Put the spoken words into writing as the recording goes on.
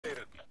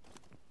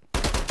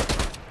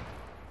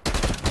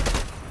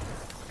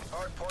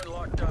Hardpoint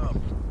locked down.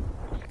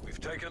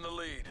 We've taken the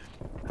lead.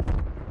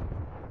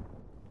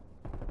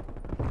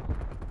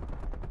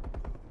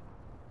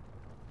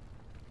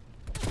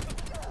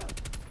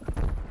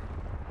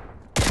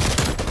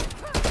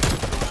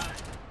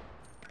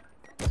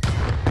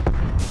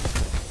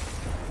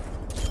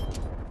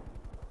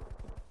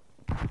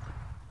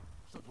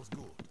 That was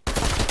good.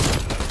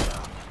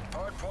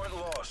 Hardpoint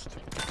lost.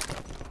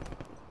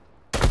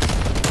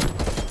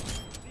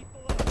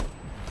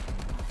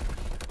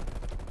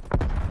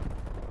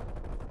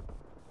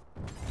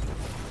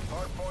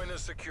 Hardpoint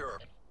is secure.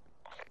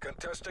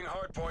 Contesting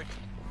hardpoint.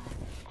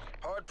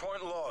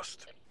 Hardpoint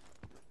lost.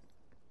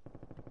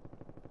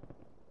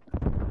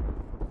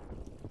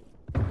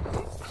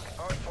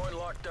 Hardpoint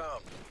locked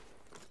down.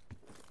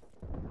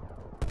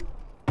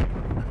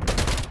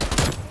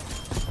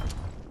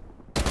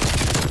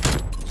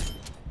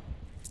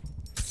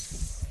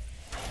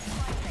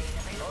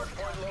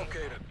 Hardpoint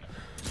located.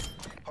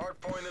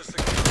 Hardpoint is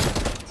secure.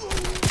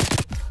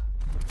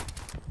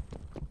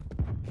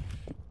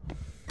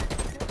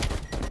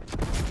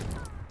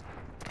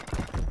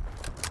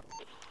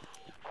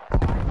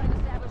 Hardpoint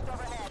established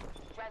overhead.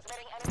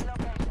 Transmitting enemy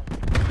location.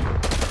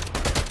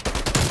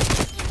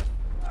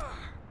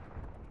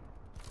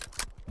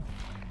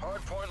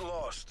 Hardpoint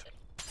lost.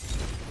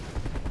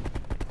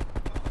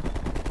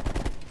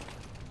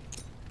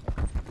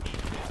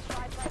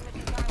 Hardpoint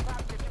mission time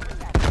clock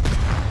 50%.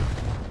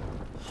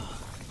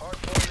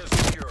 Hardpoint is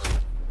secure.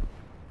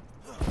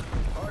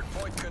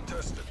 Hardpoint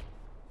contested.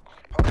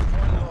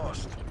 Hardpoint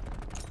lost.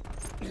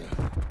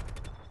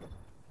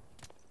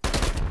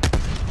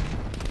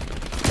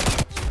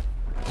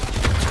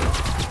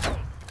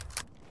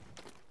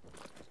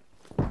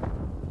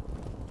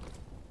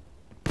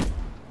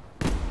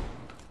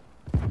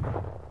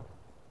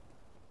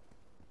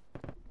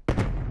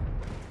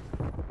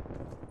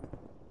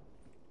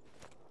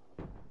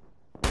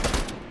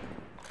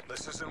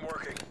 This isn't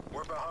working.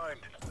 We're behind.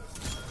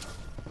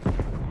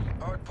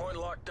 Hardpoint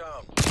locked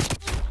down.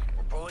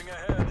 We're pulling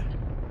ahead.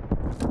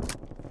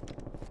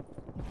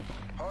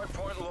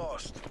 Hardpoint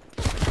lost.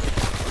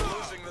 We're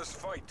losing this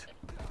fight.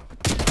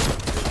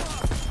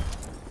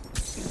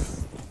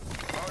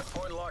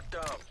 Hardpoint locked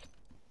down.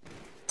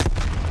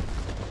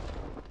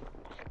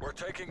 We're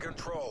taking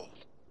control.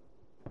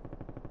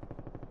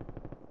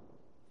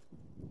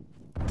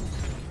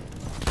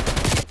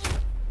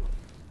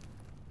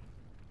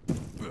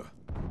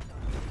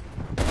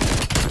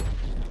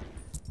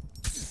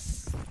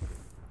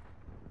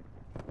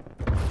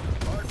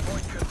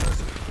 Hardpoint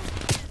contested.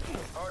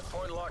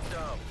 Hardpoint locked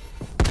down.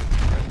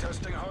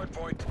 Contesting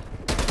hardpoint.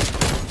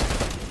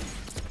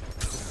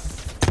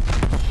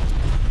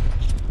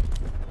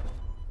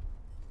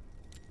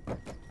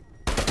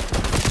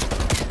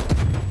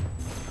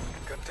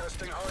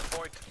 Contesting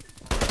hardpoint.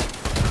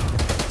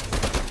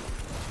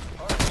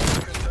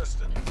 Hardpoint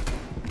contested.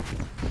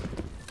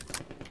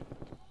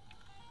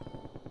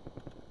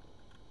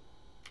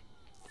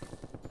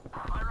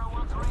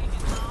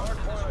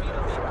 Hardpoint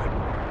identified.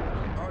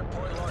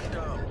 Hardpoint locked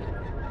down.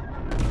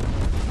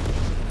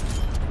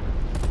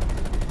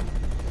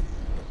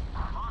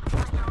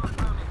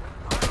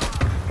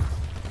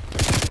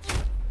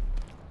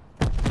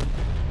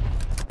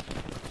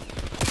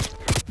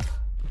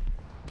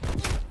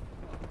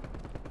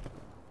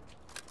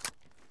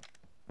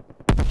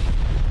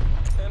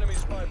 Enemy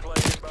spy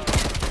plane inbound.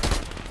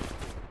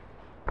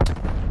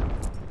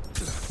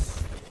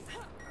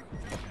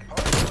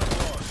 Hardpoint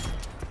lost.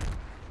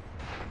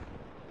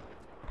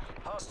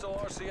 Hostile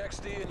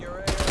RCXD in your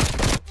area.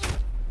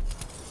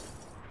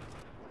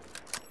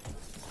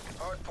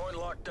 Hardpoint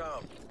locked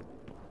down.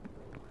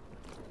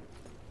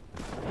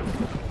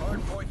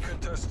 Hardpoint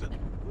contested.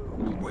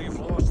 We've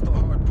lost the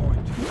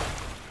hardpoint.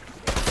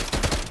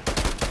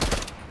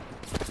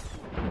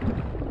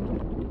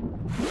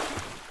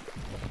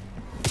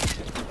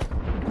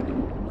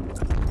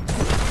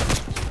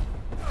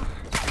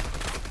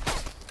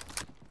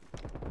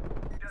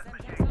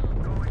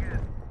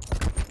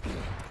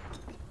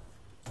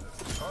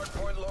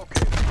 Hardpoint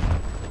located.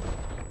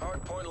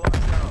 Hardpoint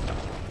locked down.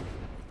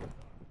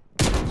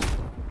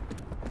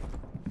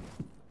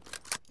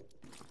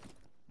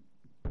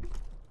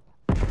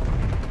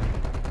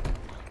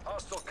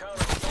 Hostile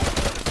counter.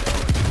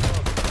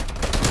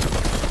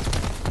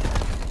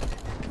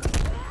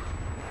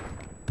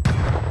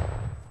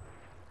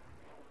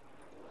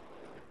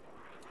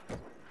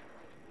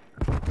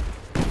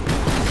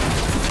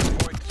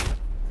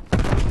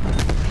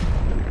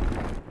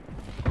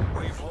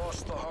 We've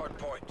lost the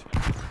hardpoint.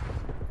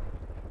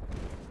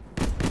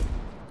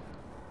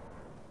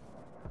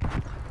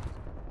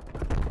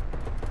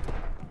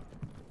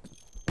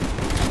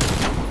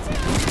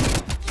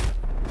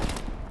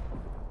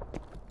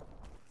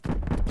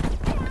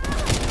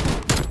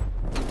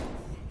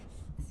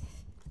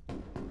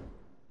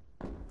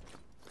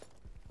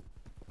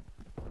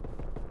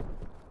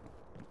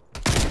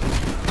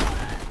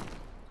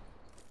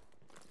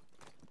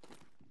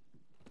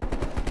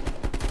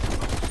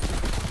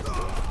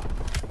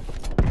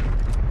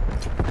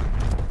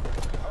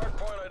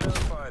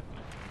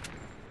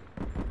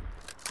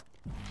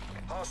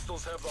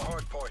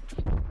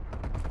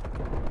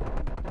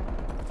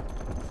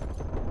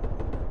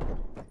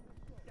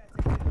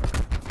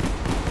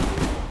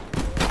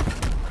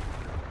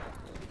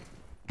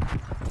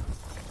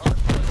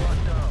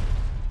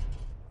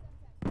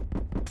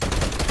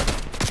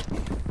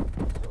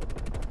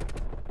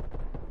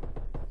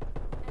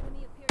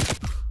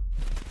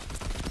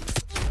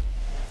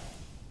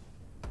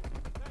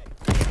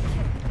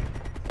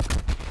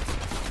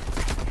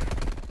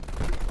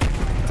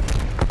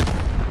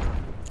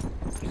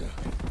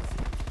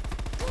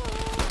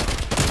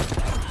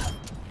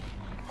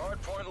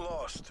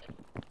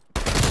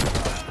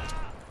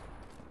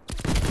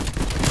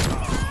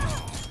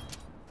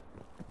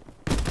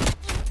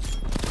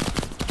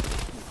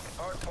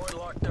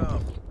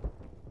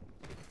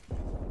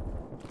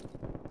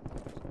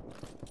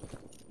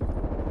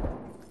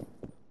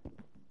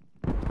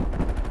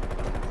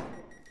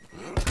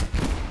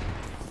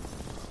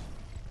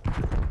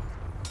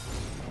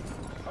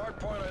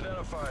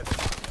 identified.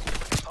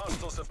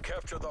 Hostiles have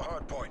captured the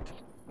hard point.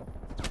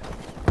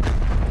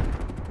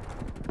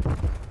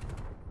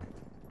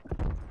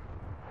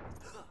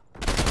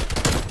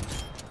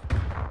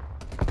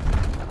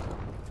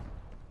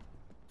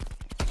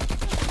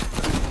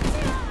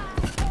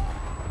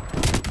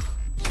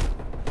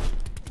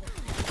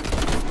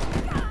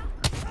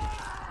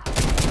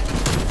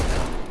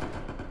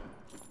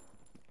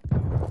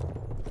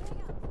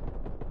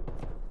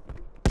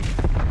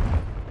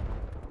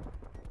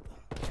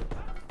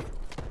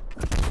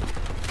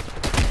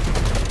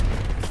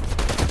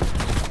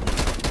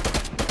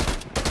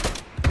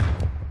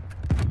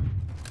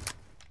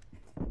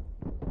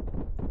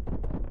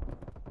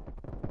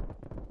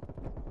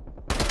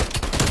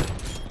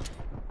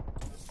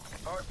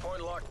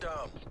 Hardpoint locked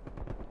down.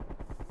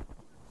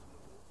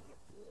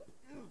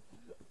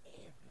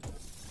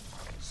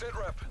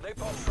 Sitrep,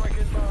 napalm strike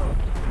inbound.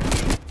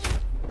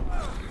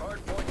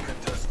 Hardpoint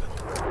contested.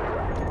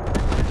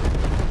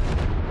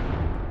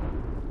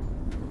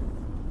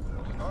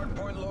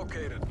 Hardpoint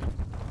located.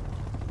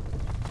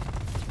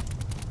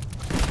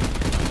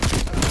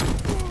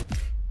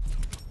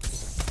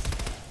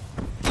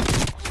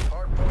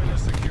 Hardpoint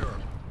is secure.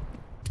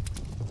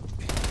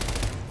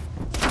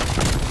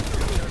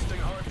 Contesting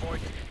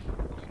hardpoint.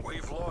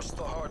 We've lost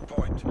the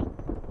hardpoint.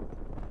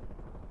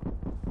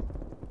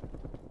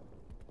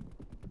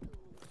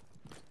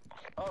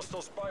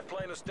 Hostile spy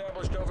plane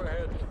established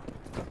overhead.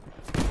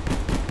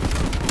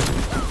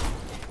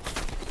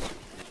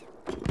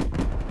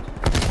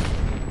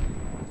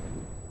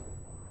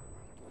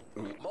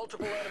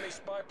 Multiple enemy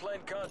spy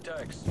plane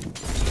contacts.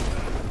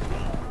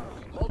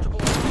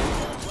 Multiple enemy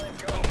spy plane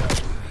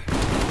contacts.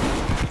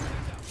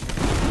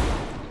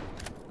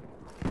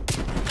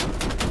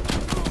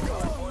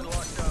 Hardpoint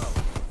locked down.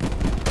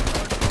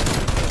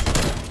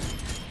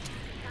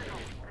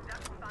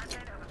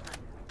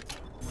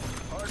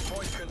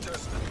 Hardpoint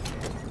contested.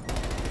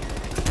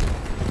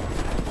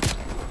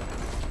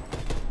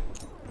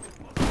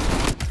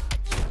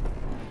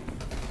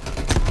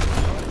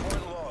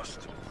 Hardpoint lost.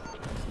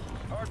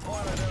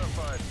 Hardpoint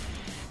identified.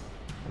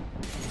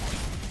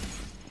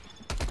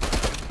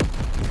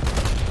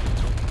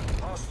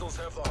 Hostiles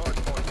have the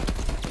hardpoint.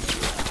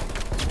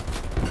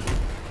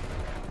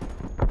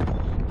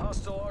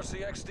 Hostile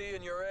RCXD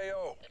in your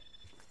AO.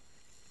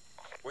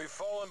 We've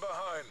fallen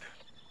behind.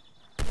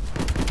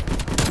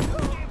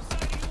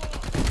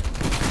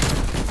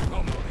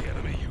 I'm not the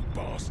enemy, you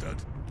bastard.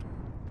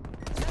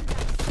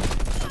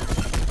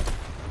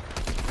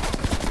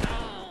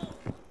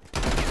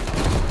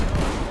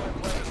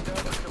 Hardpoint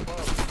established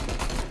above.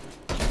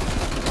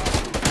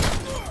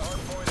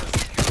 Hardpoint is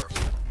secure.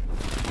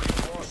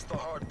 We've lost the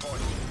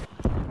hardpoint.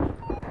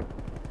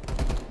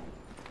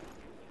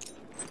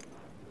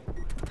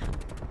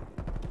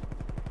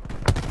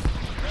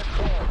 Red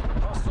call.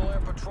 Hostile air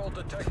patrol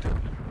detected.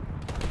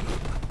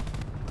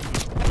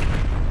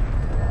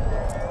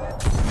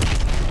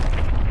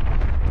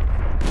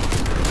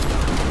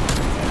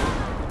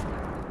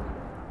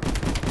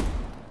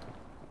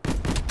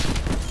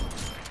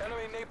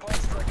 Enemy napalm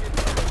strike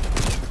incoming.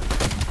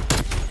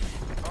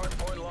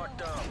 Hardpoint locked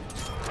down.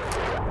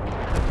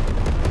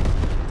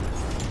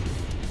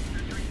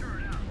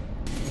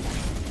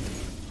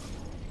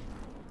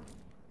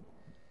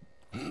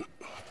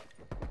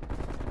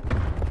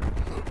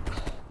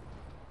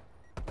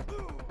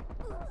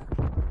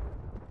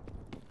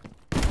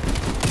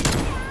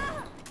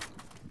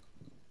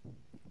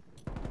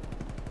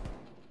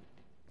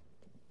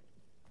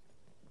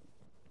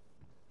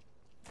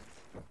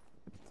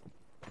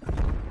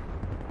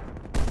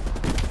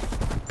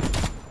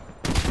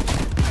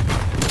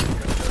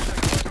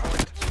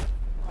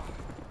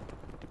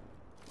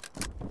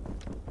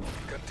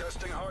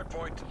 Contesting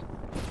hardpoint.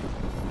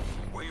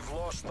 We've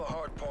lost the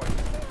hardpoint.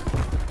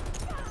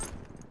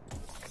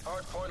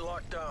 Hardpoint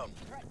locked down.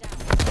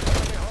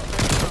 Enemy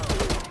hardpoint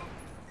down.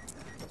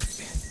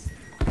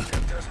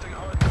 Contesting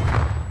hardpoint.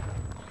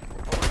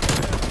 Reporting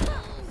ahead.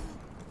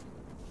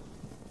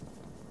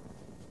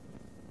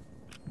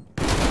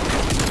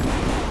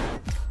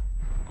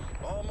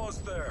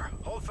 Almost there.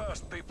 Hold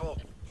fast, people.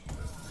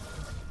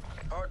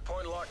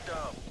 Hardpoint locked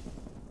down.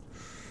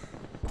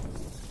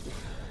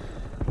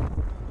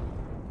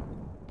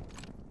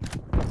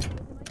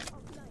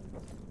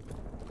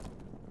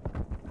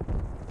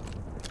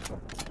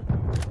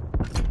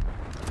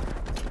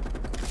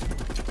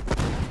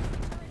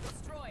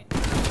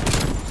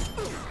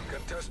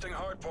 Contesting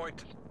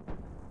hardpoint.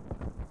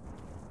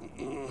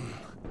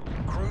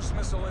 Cruise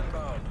missile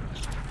inbound.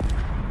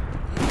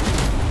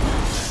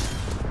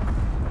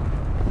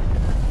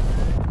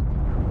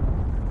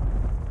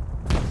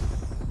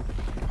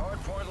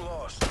 Hardpoint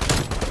lost.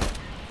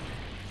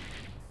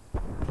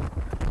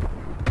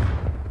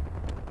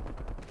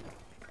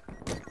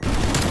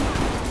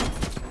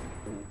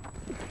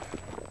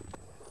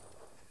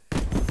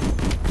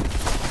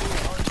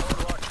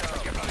 Hardpoint locked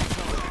down.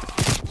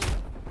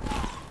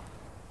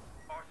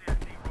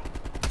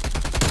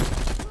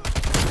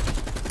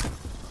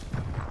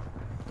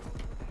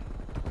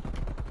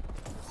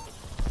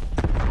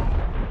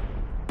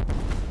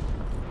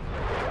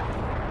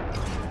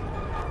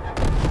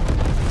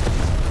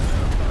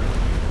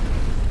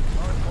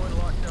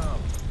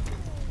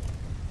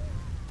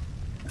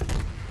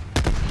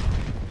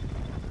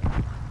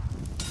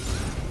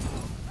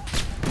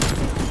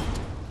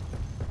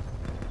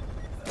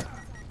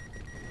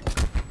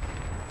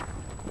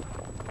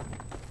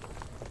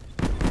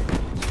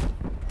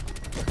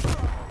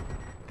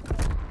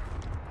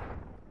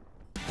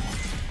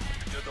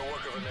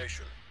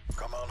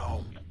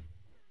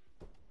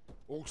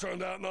 All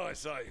turned out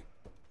nice, eh?